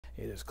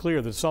It is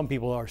clear that some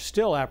people are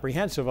still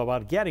apprehensive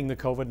about getting the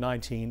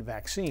COVID-19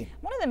 vaccine.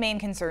 One of the main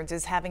concerns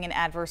is having an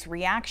adverse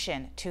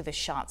reaction to the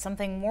shot,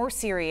 something more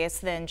serious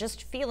than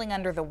just feeling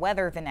under the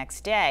weather the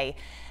next day.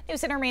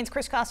 News Center Maine's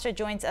Chris Costa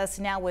joins us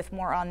now with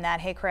more on that.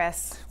 Hey,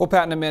 Chris. Well,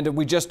 Pat and Amanda,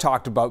 we just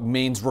talked about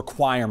Maine's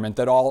requirement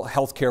that all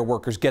healthcare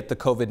workers get the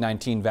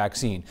COVID-19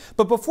 vaccine.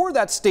 But before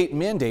that state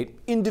mandate,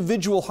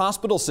 individual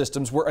hospital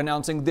systems were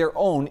announcing their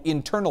own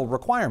internal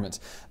requirements.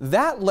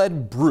 That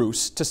led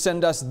Bruce to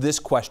send us this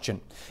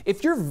question.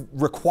 If you're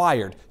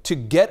required to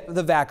get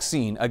the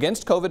vaccine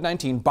against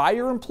COVID-19 by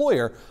your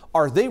employer,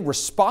 are they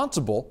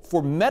responsible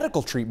for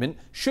medical treatment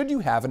should you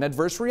have an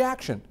adverse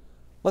reaction?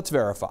 Let's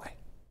verify.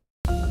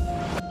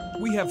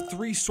 We have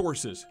three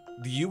sources: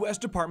 the U.S.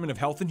 Department of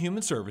Health and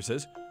Human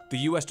Services, the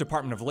U.S.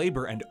 Department of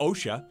Labor and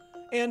OSHA,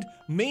 and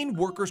Maine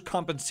Workers'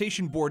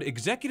 Compensation Board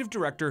Executive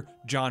Director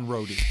John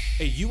Rohde.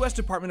 A U.S.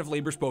 Department of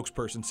Labor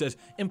spokesperson says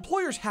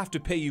employers have to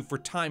pay you for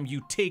time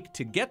you take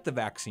to get the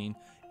vaccine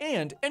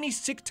and any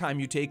sick time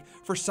you take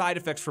for side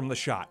effects from the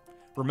shot.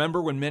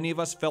 Remember when many of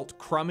us felt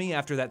crummy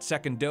after that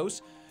second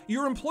dose?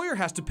 Your employer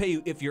has to pay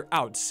you if you're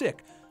out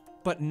sick,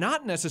 but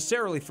not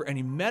necessarily for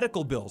any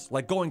medical bills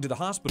like going to the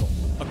hospital.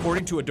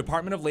 According to a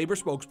Department of Labor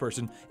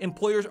spokesperson,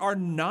 employers are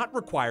not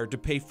required to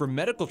pay for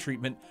medical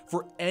treatment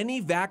for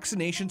any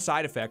vaccination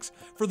side effects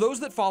for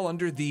those that fall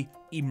under the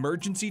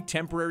Emergency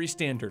Temporary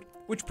Standard,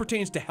 which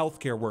pertains to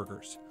healthcare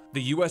workers.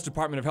 The U.S.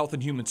 Department of Health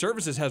and Human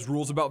Services has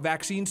rules about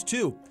vaccines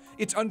too.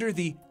 It's under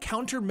the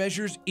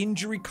Countermeasures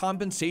Injury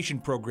Compensation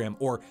Program,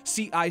 or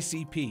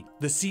CICP.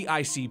 The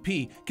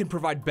CICP can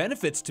provide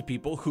benefits to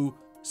people who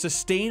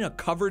sustain a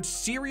covered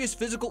serious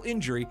physical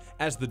injury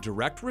as the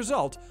direct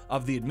result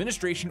of the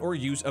administration or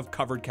use of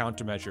covered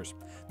countermeasures.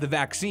 The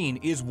vaccine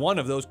is one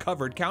of those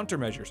covered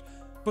countermeasures,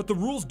 but the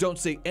rules don't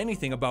say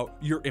anything about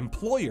your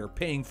employer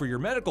paying for your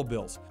medical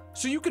bills.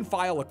 So you can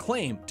file a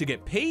claim to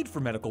get paid for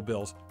medical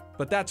bills,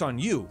 but that's on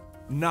you,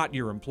 not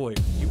your employer.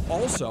 You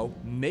also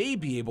may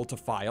be able to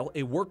file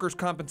a workers'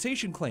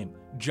 compensation claim.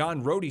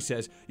 John Rohde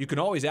says you can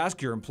always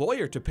ask your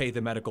employer to pay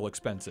the medical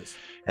expenses.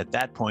 At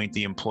that point,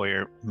 the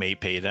employer may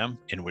pay them,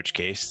 in which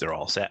case they're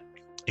all set.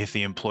 If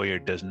the employer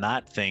does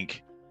not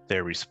think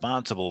they're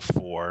responsible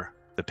for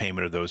the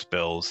payment of those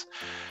bills,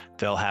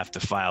 they'll have to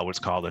file what's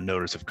called a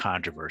notice of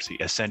controversy,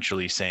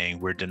 essentially saying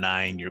we're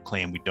denying your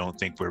claim, we don't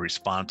think we're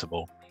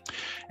responsible.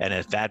 And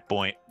at that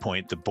point,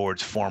 the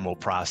board's formal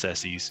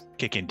processes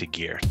kick into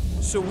gear.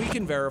 So we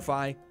can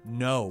verify,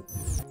 no.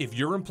 If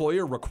your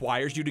employer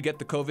requires you to get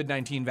the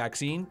COVID-19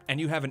 vaccine and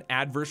you have an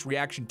adverse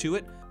reaction to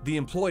it, the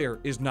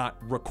employer is not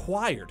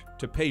required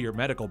to pay your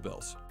medical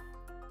bills.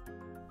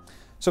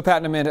 So Pat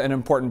and Amanda, an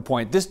important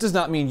point. This does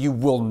not mean you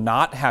will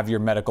not have your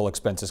medical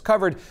expenses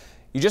covered.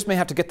 You just may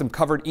have to get them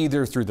covered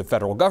either through the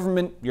federal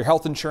government, your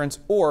health insurance,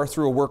 or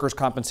through a workers'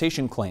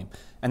 compensation claim.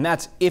 And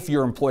that's if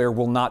your employer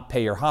will not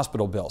pay your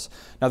hospital bills.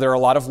 Now, there are a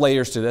lot of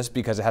layers to this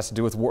because it has to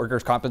do with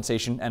workers'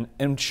 compensation and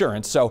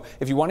insurance. So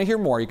if you want to hear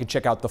more, you can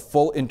check out the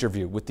full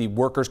interview with the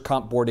Workers'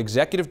 Comp Board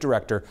Executive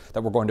Director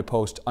that we're going to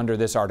post under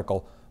this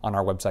article on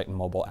our website and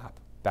mobile app.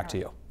 Back to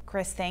you.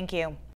 Chris, thank you.